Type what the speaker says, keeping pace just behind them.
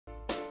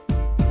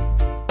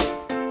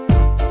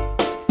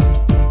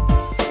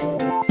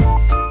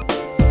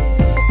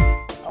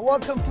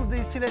Welcome to the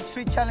Sylhet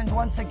Street Challenge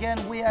once again.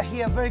 We are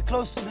here very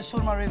close to the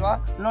Sullheti River,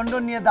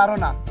 London near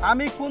Darona.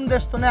 আমি কোন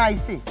দেশ থেকে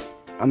আইছি?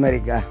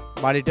 America.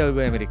 বাড়িটা হইব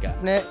আমেরিকা।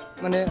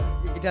 মানে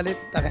ইতালি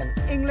তাকান।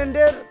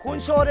 ইংল্যান্ডের কোন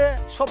শহরে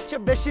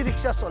সবচেয়ে বেশি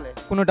রিকশা চলে?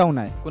 কোনটাও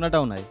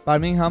নাই।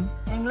 বার্মিংহাম।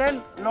 ইংল্যান্ড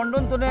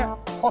লন্ডন থেকে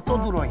কত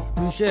দূর হয়?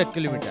 201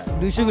 kilometre.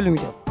 200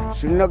 kilometre.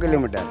 0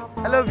 kilometre.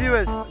 Hello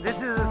viewers, this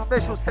is a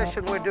special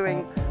session we're doing.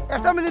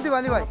 একটা মিনিট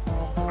দিবানি ভাই।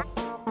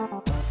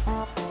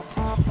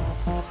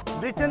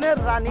 ব্রিটেনের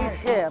রানী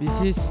কে?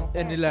 Mrs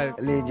এনিলার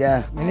Liza.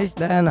 মিনিস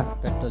Diana.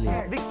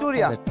 Petroleum.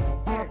 Victoria.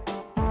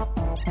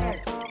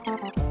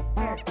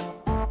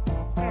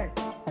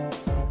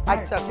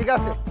 আচ্ছা ঠিক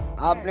আছে।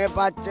 আপনি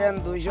পাচ্ছেন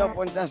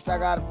 250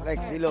 টাকার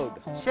ফ্লেক্সি লোড।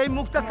 সেই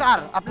মুখটা কার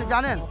আপনি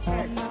জানেন?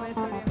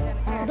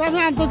 আমি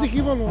আনতেছি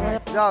কি বলবো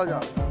যাও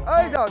যাও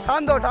এই যাও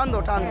টান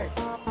দাও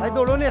ভাই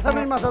দৌড়নি এটা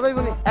মিনিট মাথা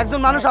যাইবনি। একজন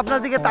মানুষ আপনার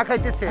দিকে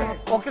তাকাইতেছে,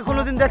 ওকে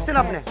কোনোদিন দেখছেন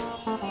আপনি?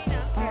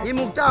 এই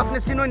মুখটা আপনি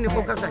চিনেননি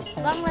কোকা চাই?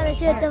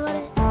 বাংলাদেশে হতে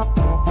পারে।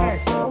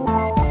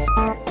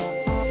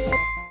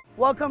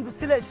 Welcome to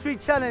Sylhet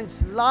Street Challenge,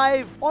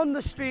 live on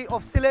the street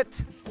of Sylhet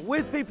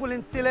with people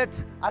in Sylhet.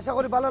 আশা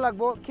করি ভালো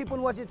লাগবে। Keep on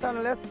watching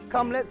channel S.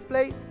 Come let's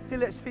play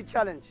Sylhet Street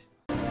Challenge.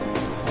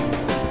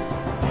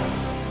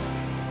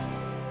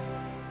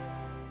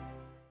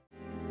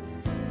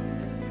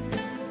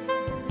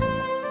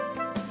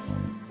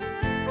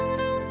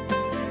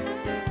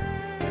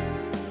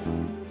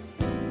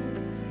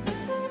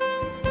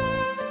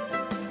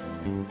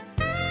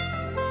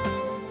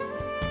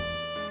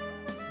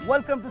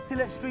 Welcome to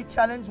Sylhet Street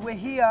Challenge.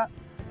 We're here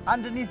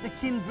underneath the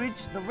King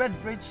Bridge, the Red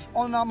Bridge.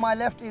 On my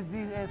left is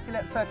the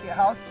Sylhet Circuit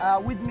House.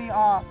 With me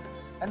are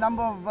a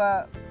number of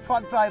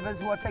truck drivers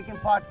who are taking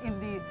part in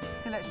the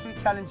Sylhet Street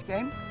Challenge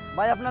game.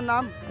 ভাই আপনার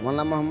নাম? আমার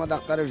নাম মোহাম্মদ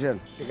আখতার হোসেন।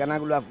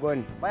 ঠিকানাগুলো আফগান।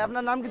 ভাই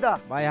আপনার নাম কিটা?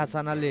 ভাই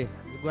হাসান আলী,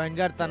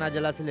 গোয়েন্দার থানা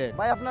জেলা সিলেট।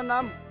 ভাই আপনার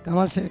নাম?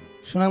 কামাল শেখ,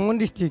 সুনামগঞ্জ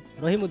ডিস্ট্রিক্ট।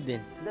 রহিমউদ্দিন,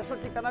 দেশের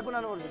ঠিকানা কোন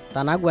আনবো?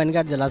 থানা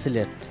গোয়েন্দার জেলা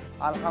সিলেট।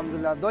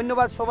 আলহামদুলিল্লাহ,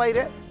 ধন্যবাদ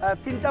সবাইরে।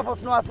 তিনটা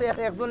প্রশ্ন আছে,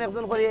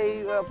 একজন করে এই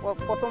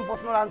প্রথম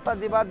প্রশ্নের আনসার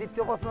দিবা,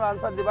 দ্বিতীয় প্রশ্নের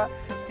আনসার দিবা,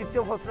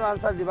 তৃতীয় প্রশ্নের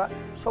আনসার দিবা।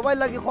 সবাই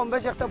লাগি কম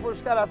বেশ একটা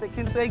পুরস্কার আছে,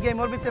 কিন্তু এই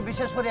গেমের ভিতরে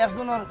বিশেষ করে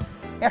একজনের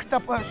একটা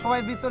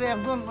সবাই ভিতরে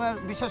একজন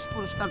বিশেষ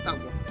পুরস্কার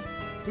থাকবে।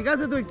 ঠিক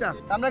আছে দুইটা?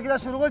 আমরা কিটা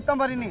শুরু করতাম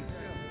পারিনি?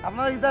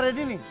 আপনারা কিটা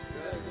রেডি নি?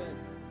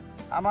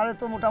 আমারে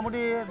তো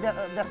মোটামুটি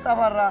দেখতে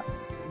পাররা,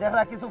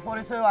 দেখরা কিছু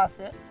পরিচয়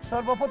আছে।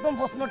 সর্বপ্রথম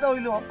প্রশ্নটা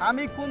হইল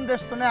আমি কোন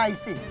দেশ থেকে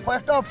আইছি?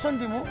 কয়েকটা অপশন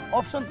দিব,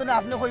 অপশন তো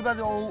আপনি কইবা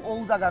যে ও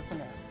জায়গা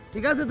থেকে।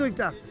 ঠিক আছে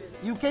দুইটা?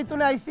 ইউকে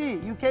থেকে আইছি।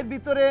 ইউকের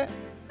ভিতরে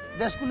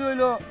দেশগুলি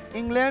হইল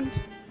ইংল্যান্ড,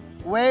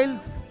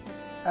 ওয়েলস,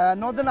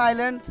 নর্দার্ন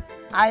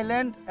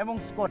আইল্যান্ড এবং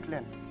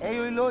স্কটল্যান্ড। এই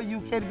হইল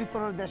ইউকের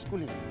ভিতরের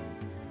দেশগুলি।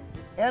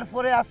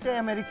 এরপরে আছে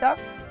আমেরিকা,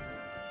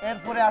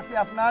 এরপরে আছে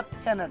আপনার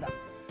কানাডা।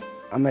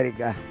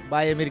 আমেরিকা।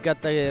 ভাই আমেরিকার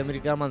থেকে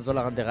আমেরিকার মানসল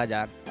এখন দেখা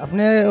যাক।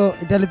 আপনি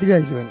ইতালি থেকে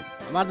আইছেন?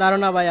 আমার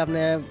ধারণা ভাই আপনি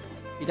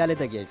ইতালি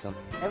থেকে আইছেন।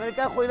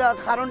 আমেরিকা কইরা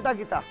কারণটা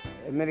কিটা?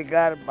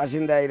 আমেরিকার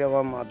বাসিন্দা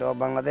এরকম, অথবা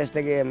বাংলাদেশ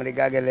থেকে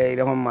আমেরিকা গেলে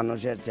এরকম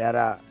মানুষের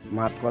চেহারা,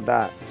 মাত কথা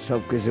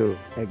সবকিছু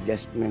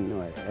অ্যাডজাস্টমেন্ট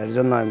হয়, এর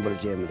জন্য আমি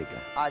বলছি আমেরিকা।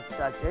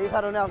 আচ্ছা আচ্ছা, এই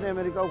কারণে আপনি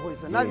আমেরিকাও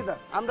কইছেন না কিটা?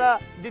 আমরা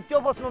দ্বিতীয়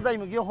প্রশ্ন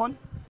যাইমু কি এখন?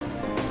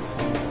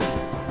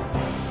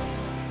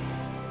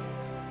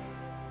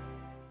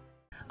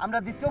 আমরা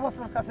দ্বিতীয়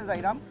প্রশ্নের কাছে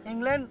যাইলাম।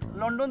 ইংল্যান্ড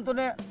লন্ডন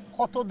থেকে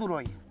কত দূর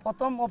হয়?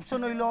 প্রথম অপশন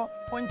হইল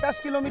 50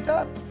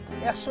 কিলোমিটার,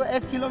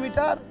 101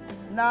 কিলোমিটার,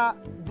 না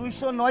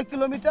 209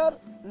 কিলোমিটার,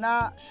 না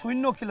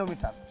 0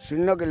 kilometre.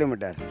 0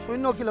 kilometre.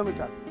 0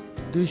 kilometre.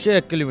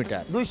 201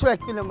 kilometre. 201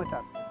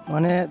 kilometre.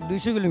 মানে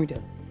 200 kilometre.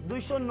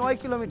 209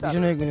 kilometre.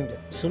 209 kilometre.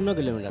 0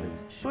 kilometre.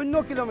 0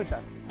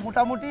 kilometre.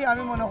 মোটামুটি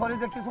আমি মনে করি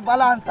যে কিছু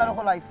বালা আনসার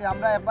হল আইছে।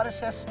 আমরা একবারে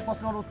শেষ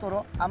প্রশ্নের উত্তরও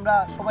আমরা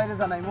সবাইরে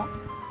জানাইমু।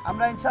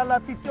 আমরা ইনশাআল্লাহ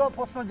তৃতীয়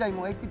প্রশ্ন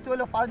যাইমু। এই তৃতীয়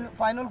হলো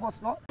ফাইনাল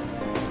প্রশ্ন।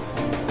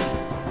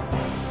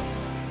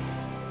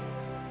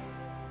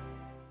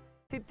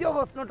 তৃতীয়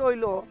প্রশ্নটা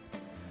হইল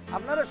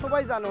আপনারা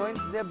সবাই জানেন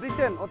যে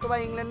ব্রিটেন অথবা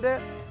ইংল্যান্ডে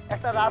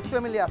একটা রাজ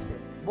ফ্যামিলি আছে।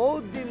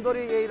 বহুত দিন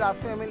ধরে এই রাজ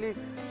ফ্যামিলি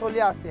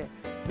চলে আসে।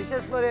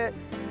 বিশেষ করে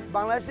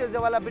বাংলাদেশে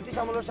যেবেলা ব্রিটিশ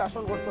আমলে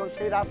শাসন করতো,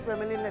 সেই রাজ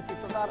ফ্যামিলির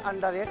নেতৃত্বতার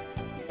আন্ডারে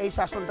এই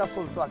শাসনটা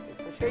চলতো আগে।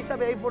 তো সেই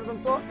হিসাবে এই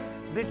পর্যন্ত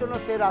ব্রিটেনও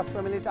সেই রাজ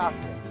ফ্যামিলিটা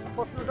আছে।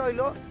 প্রশ্নটা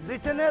হইল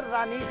ব্রিটেনের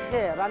রানী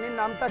কে? রানীর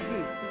নামটা কি?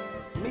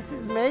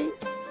 মিসেস মে,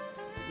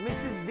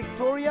 Mrs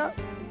Victoria,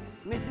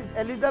 Mrs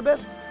Elizabeth,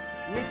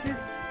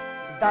 Mrs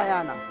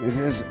Diana.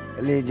 Mrs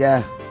Liza.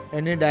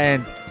 Any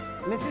ডায়েন্ট।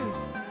 Mrs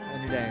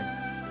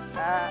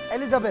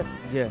Elizabeth.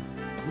 জি।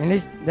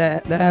 মিনিস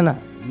Diana.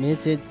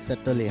 Mrs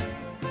petroleum.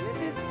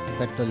 Mrs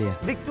petroleum.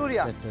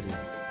 Victoria.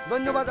 Petroleum.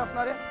 ধন্যবাদ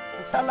আপনারে।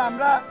 ইনশাআল্লাহ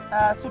আমরা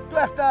ছোট্ট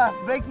একটা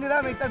ব্রেক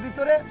নিলাম। এটার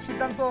ভিতরে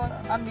সিদ্ধান্ত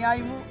আর নিয়ে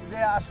আইমু যে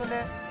আসলে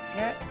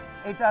কে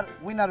এটার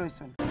উইনার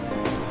হয়েছেন।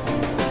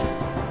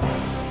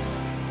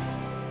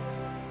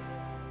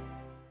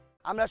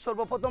 আমরা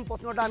সর্বপ্রথম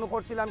প্রশ্নটা আমি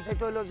করছিলাম,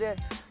 সেটা হলো যে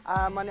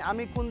মানে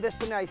আমি কোন দেশ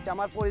থেকে আইছি,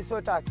 আমার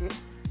পরিচয়টা কি।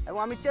 এবং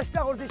আমি চেষ্টা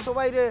করছি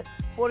সবাইরে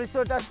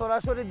পরিচয়টা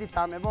সরাসরি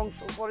দিতাম এবং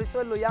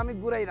পরিচয় লইয়া আমি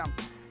ঘুরাইলাম,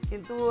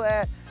 কিন্তু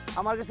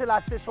আমার কাছে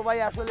লাগছে সবাই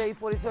আসলে এই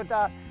পরিচয়টা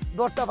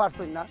ধরতে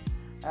পারছেন না।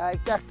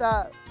 এটা একটা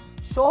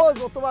সহজ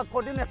অথবা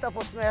কঠিন একটা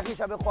প্রশ্ন এক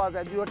হিসাবে কোয়া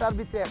যায়, দুইটার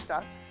ভিতরে একটা।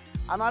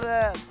 আমার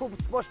খুব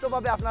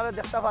স্পষ্টভাবে আপনারা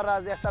দেখতে পারা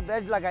যে একটা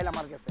ব্যাজ লাগাইল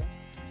আমার কাছে,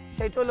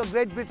 সেইটা হলো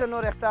গ্রেট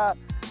ব্রিটেনের একটা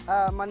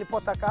মানে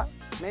পতাকা,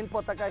 মেইন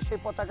পতাকা। সেই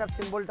পতাকার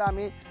সিম্বলটা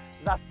আমি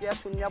যাচ্ছিয়া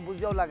শূন্য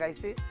বুঝেও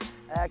লাগাইছি।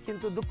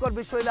 কিন্তু দুঃখের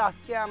বিষয় হলো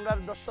আজকে আমরা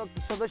দর্শক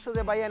সদস্য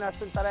যে বাইয়ান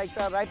আছেন তারা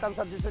একটা রাইট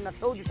আনসার দিচ্ছে না,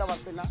 কেউ দিতে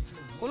পারছে না।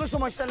 কোনো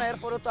সমস্যা না,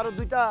 এরপরেও তারও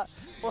দুইটা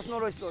প্রশ্ন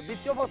রয়েছিল।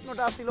 দ্বিতীয়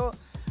প্রশ্নটা ছিল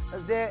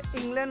যে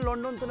ইংল্যান্ড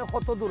লন্ডন থেকে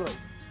কত দূর হয়।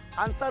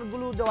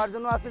 আনসারগুলো দেওয়ার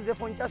জন্য আছে যে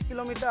 50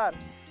 কিলোমিটার,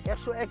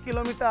 101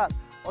 কিলোমিটার,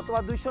 অথবা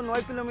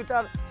 209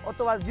 কিলোমিটার,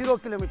 অথবা 0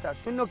 কিলোমিটার,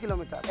 0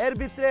 কিলোমিটার। এর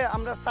ভিতরে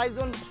আমরা 4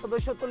 জন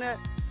সদস্য তনে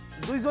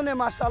 2 জনে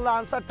মাশাআল্লাহ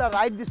আনসারটা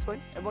রাইট দিছই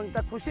এবং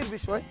এটা খুশির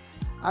বিষয়।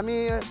 আমি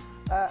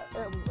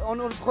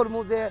অনুরোধ করবো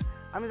যে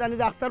আমি জানি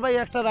যে আক্তার ভাই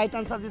একটা রাইট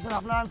আনসার দিয়েছেন,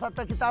 আপনার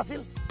আনসারটা কি তা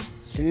আছিল?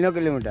 0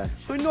 কিলোমিটার।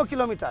 0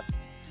 কিলোমিটার।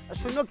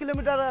 0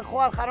 কিলোমিটার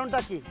হওয়ার কারণটা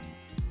কি?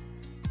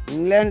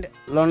 ইংল্যান্ড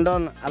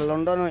লন্ডন আর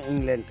লন্ডন ও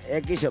ইংল্যান্ড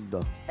একই শব্দ।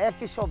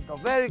 একই শব্দ,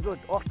 ভেরি গুড।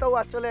 ওটাও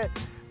আসলে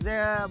যে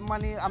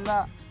মানে আমরা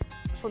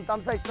শুনতাম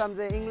চাইছিলাম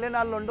যে ইংল্যান্ড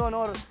আর লন্ডন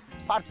ওর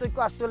পার্থক্য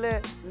আসলে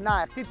না।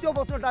 তৃতীয়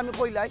প্রশ্নটা আমি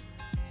কইলাই,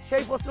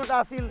 সেই প্রশ্নটা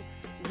আছিল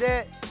যে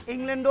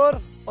ইংল্যান্ডর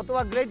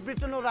অথবা গ্রেট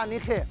ব্রিটেনের রানী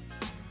খে।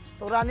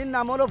 তো রানীর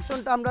নামের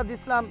অপশনটা আমরা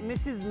দিছিলাম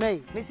মিসিস মে।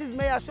 মিসিস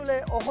মে আসলে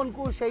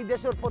অখনকু সেই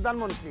দেশের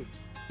প্রধানমন্ত্রী।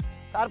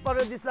 তারপরে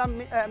দিছিলাম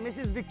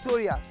মিসিস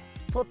ভিক্টোরিয়া,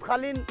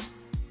 তৎকালীন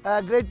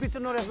গ্রেট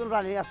ব্রিটেনের একজন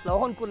রানী আসলো,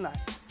 অখনকুর না,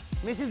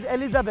 মিসিস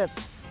এলিজাবেথ।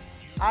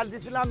 আর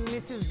দিছিলাম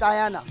মিসিস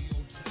ডায়ানা।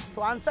 তো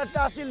আনসারটা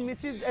আসিল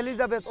মিসিস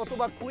এলিজাবেথ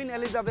অথবা কুইন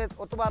এলিজাবেথ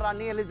অথবা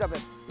রানী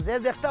এলিজাবেথ। যে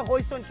একটা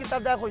হইছেন কি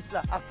তার দেখ হইছিল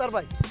আক্তার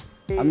ভাই?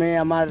 আমি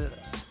আমার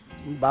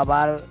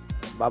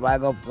বাবা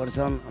গপ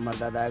করছেন, আমার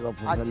দাদা গপ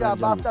করছেন। আচ্ছা,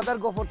 বাপ দাদার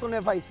গফর তো নে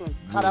পাইছেন,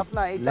 খারাপ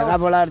না। এটা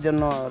লেখাপড়ার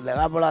জন্য,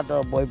 লেখাপড়া তো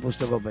বই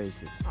পুস্তকও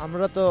পাইছি।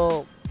 আমরা তো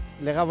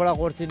লেখাপড়া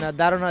করছি না,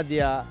 ধারণা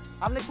দিয়া।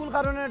 আপনি কোন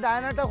কারণে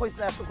ডায়ানাটা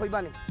হইছিল একটু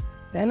কইবানি?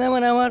 তাই না,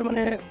 মানে আমার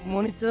মানে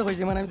মন ইচ্ছা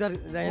হয়েছে, মানে আমি তো আর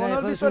জানি না।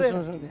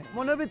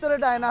 মনের ভিতরে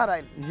ডায়ানা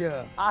হারাইল। জি।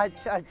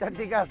 আচ্ছা আচ্ছা,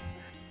 ঠিক আছে।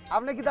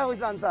 আপনি কি তা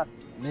হইছিল আনসার?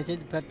 মেসেজ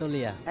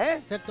পেট্রোলিয়া। হ্যাঁ,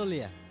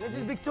 পেট্রোলিয়া।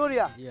 Mrs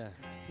Victoria. জিয়া।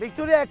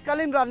 ভিক্টোরিয়া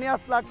এককালীন রানী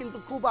আসলা, কিন্তু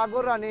খুব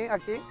আগর রানী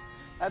আর কি।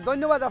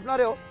 ধন্যবাদ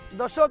আপনারেও।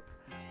 দর্শক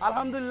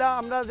আলহামদুলিল্লাহ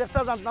আমরা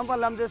যেটা জানতাম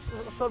পারলাম যে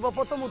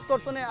সর্বপ্রথম উত্তর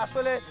তনে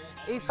আসলে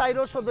এই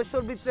সাইরোর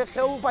সদস্যর ভিতরে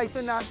কেউ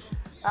পাইছে না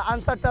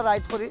আনসারটা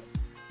রাইট করি।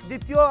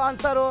 দ্বিতীয়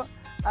আনসারও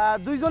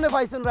 2 জনে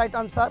পাইছেন রাইট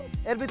আনসার,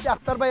 এর ভিতরে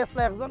আক্তার ভাই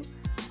আসলা একজন।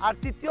 আর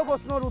তৃতীয়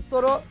প্রশ্নের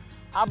উত্তরও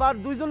আবার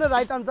 2 জনে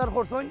রাইট আনসার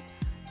করছেন,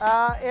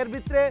 এর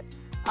ভিতরে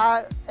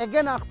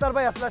এগেন আক্তার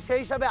ভাই আসলা। সেই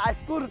হিসাবে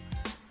আইস্কুল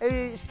এই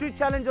স্ট্রিট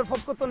চ্যালেঞ্জের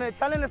পক্ষতনে,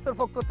 চ্যালেঞ্জের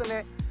পক্ষতনে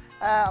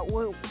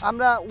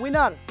আমরা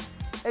উইনার,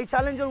 এই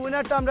চ্যালেঞ্জের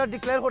উইনারটা আমরা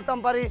ডিক্লেয়ার করতাম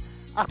পারি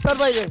আক্তার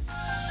ভাইরে।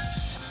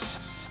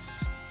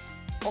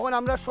 তখন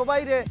আমরা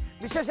সবাইরে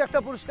বিশেষ একটা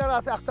পুরস্কার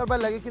আছে আক্তার ভাই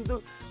লাগে, কিন্তু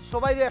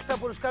সবাইরে একটা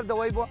পুরস্কার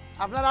দেওয়াইব।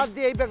 আপনার হাত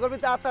দিয়ে এই ব্যাগের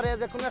ভিতরে আতারে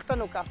যে কোনো একটা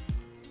নৌকা,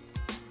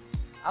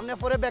 আপনি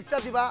পরে ব্যাগটা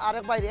দিবা,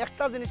 আরেক বাইরে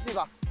একটা জিনিস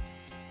নিবা।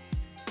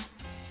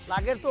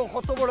 লাগের তো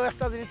কত বড়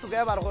একটা জিনিস তো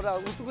বার করা,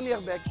 উতুকুনি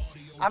এক ব্যাগ।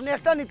 আপনি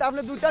একটা নিতে,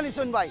 আপনি 2টা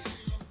নিছেন ভাই।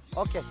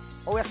 ওকে,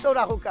 ও একটাও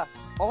রাখো কা।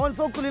 অহন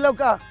চোখ খুলিলাও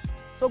কা,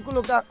 চোখ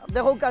খুলো কা,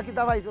 দেখো কা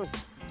কিতা পাইছো।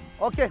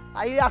 ওকে,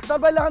 এই আক্তার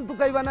ভাই লাগান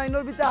তুকাইবা না,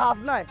 ইনোর ভিতরে হাফ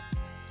নাই।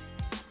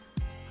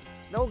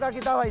 দেখো কা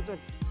কিতা পাইছো।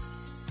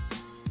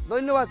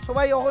 ধন্যবাদ।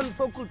 সবাই এখন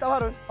চোখ খুলতে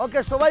পারেন। ওকে,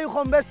 সবাই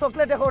কম বেশ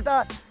চকলেট একটা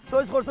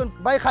চয়েস করছেন।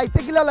 ভাই খাইতে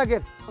কিলা লাগে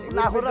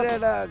না করা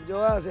এটা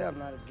জোয়া আছে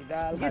আপনার কিতা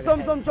কিসম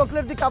সম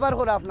চকলেট দি কাবার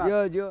করে আপনার।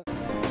 জিও জিও।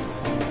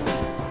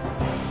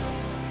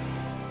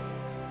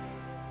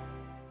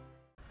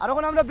 আর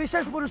এখন আমরা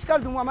বিশেষ পুরস্কার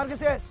দেবো। আমার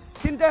কাছে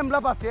 3টা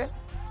এমব্লাপ আছে,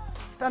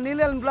 একটা নীল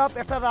এমব্লাপ,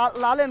 একটা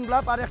লাল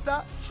এমব্লাপ আর একটা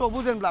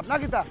সবুজ এমব্লাপ। না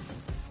কিতা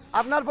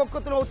আপনার পক্ষ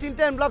থেকে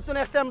 3টা এমব্লাপ তো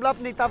একটা এমব্লাপ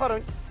নিতে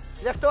পারেন,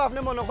 একটাও আপনি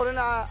মনে করেন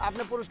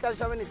আপনি পুরস্কার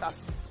হিসাবে নিতা।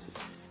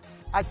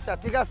 আচ্ছা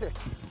ঠিক আছে।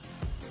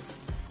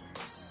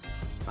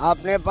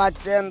 আপনি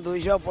পাচ্ছেন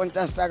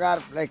 250 টাকার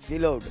flexi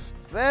load.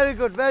 Very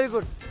good, very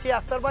good. ঠিক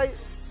আক্তার ভাই,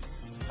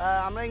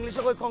 আমরা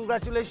ইংলিশে কই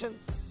কংগ্রাচুলেশন,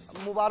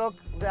 মুবারক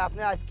যে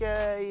আপনি আজকে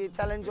এই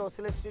চ্যালেঞ্জ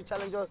সিলেট স্ট্রিট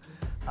চ্যালেঞ্জের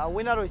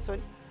উইনার হয়েছেন।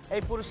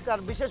 এই পুরস্কার,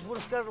 বিশেষ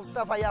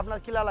পুরস্কারটা পাই আপনার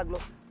কিলা লাগলো?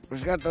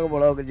 পুরস্কার তো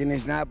বড়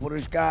জিনিস না,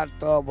 পুরস্কার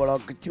তো বড়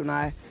কিছু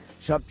নয়।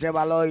 সবচেয়ে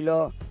ভালো হইলো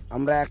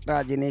আমরা একটা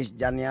জিনিস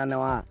জানিয়ে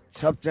নেওয়া,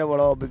 সবচেয়ে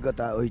বড়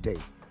অভিজ্ঞতা ওইটাই।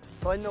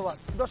 ধন্যবাদ।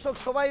 দর্শক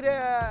সবাইরে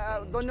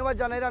ধন্যবাদ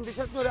জানাইলাম,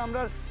 বিশেষ করে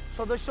আমরা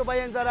সদস্য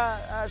ভাইয়েন যারা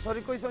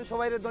শরিক হয়েছেন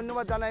সবাইরে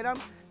ধন্যবাদ জানাইলাম।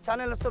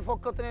 চ্যানেলের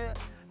পক্ষ থেকে,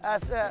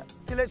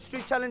 সিলেট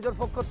স্ট্রিট চ্যালেঞ্জের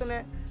পক্ষ থেকে,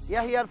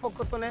 ইয়াহিয়ার পক্ষ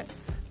থেকে।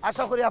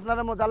 আশা করি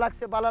আপনারা মজা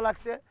লাগছে, ভালো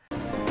লাগছে।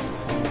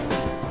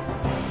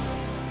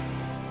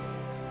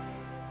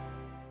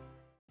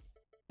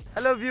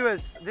 Hello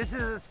viewers, this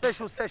is a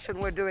special session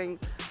we're doing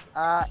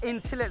in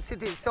Silet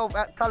City itself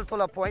at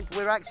Taltola Point.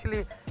 We're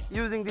actually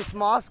using this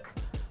mask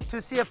to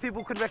see if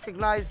people could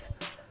recognize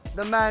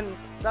the man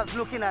that's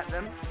looking at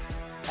them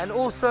and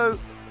also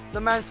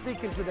the man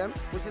speaking to them,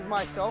 which is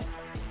myself.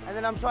 And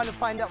then I'm trying to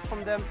find out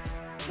from them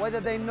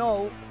whether they know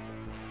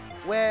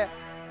where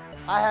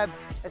I have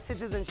a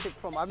citizenship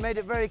from. I've made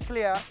it very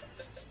clear.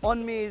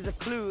 On me is a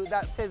clue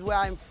that says where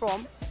I'm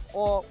from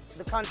or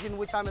the country in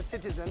which I'm a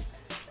citizen.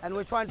 And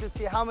we're trying to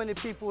see how many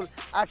people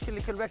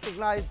actually can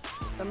recognize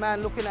the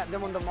man looking at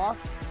them on the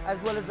mask, as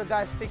well as the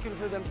guy speaking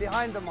to them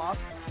behind the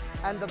mask,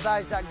 and the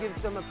badge that gives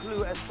them a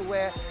clue as to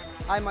where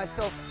I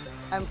myself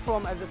am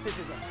from as a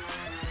citizen.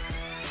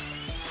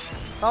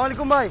 Assalamu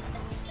alaikum bhai.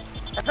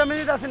 Ekta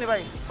minute আছে নি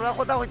ভাই? থোড়া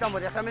কথা কইতাম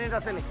বলি, একটা minute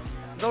আছে নি?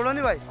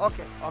 দৌড়নি ভাই?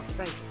 ওকে, ওকে,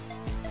 থ্যাংক ইউ।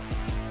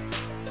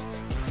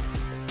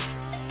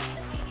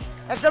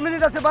 একটা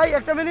মিনিট আছে ভাই,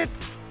 একটা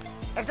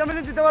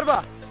মিনিট দিতে পারবা?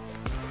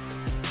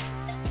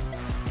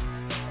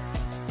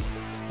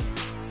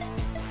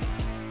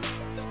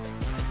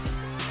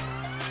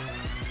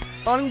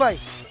 অনিক ভাই,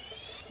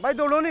 ভাই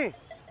দৌড়নি?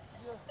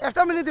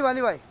 একটা মিনিট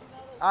দিবানি ভাই?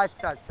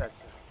 আচ্ছা আচ্ছা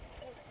আচ্ছা।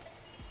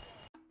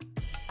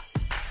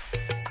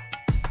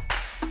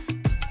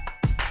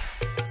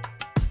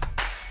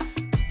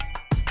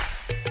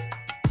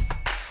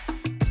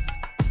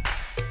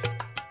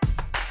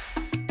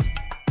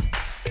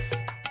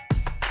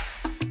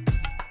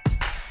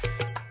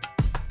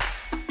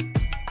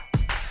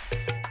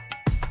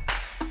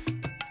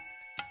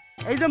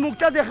 এই যে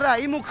মুখটা দেখরা,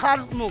 এই মুখ খার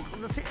মুখ,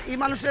 এই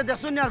মানুষের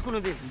দেখছো নি আর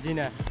কোনোদিন? জি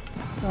না।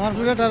 আমার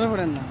পুরো টাকা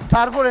পড়েন না।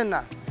 ঠার করেন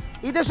না,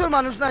 এই দেশের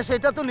মানুষ না,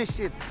 সেটা তো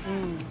নিশ্চিত।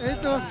 এই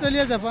তো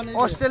অস্ট্রেলিয়া জাপান।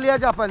 অস্ট্রেলিয়া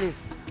জাপানিজ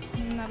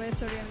না ভাই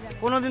সরি আমি জানি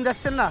কোনোদিন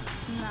দেখছেন না?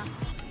 না।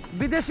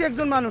 বিদেশি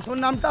একজন মানুষ, ওর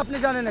নামটা আপনি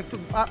জানেন? একটু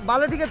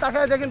ভালো দিকে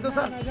তাকায় দেখেন তো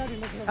স্যার।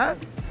 হ্যাঁ,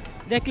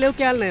 দেখলেও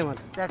খেয়াল নেই আমার।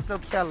 দেখলেও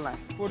খেয়াল নাই,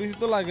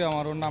 পরিচিত লাগে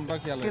আমার, ওর নামটা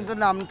খেয়াল লাগে। কিন্তু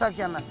নামটা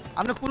খেয়াল নাই।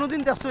 আপনি কোনোদিন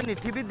দেখছেন নি?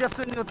 টিভি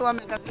দেখছেন নি অথবা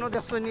ম্যাগাজিনও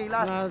দেখছেন নি? ইলা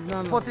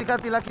পত্রিকা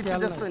তিলা কিছু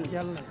দেখছেন নি?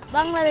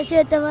 বাংলাদেশে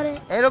হতে পারে।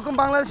 এরকম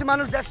বাংলাদেশি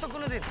মানুষ দেখছো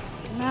কোনোদিন?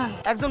 না।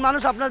 একজন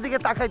মানুষ আপনার দিকে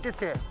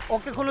তাকাইতেছে,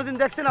 ওকে কোনোদিন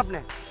দেখছেন আপনি?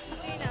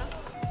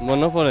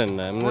 মনে পড়েন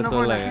না, এমনি মনে তো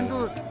পড়ে না, লাগে কিন্তু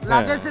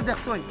লাগাইছে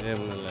দেখছেন?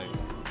 এমনি লাগে।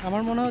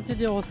 আমার মনে হচ্ছে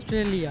যে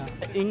অস্ট্রেলিয়া।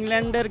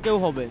 ইংল্যান্ডের কেউ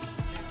হবে।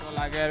 তো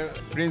লাগে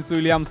প্রিন্স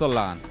উইলিয়াম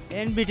লাগান।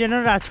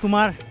 ব্রিটেনের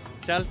রাজকুমার।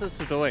 চার্লস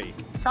ছোট ভাই।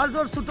 চার্লস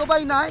ওর ছোট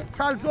ভাই নাই,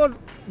 চার্লস ওর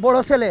বড়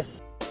ছেলে।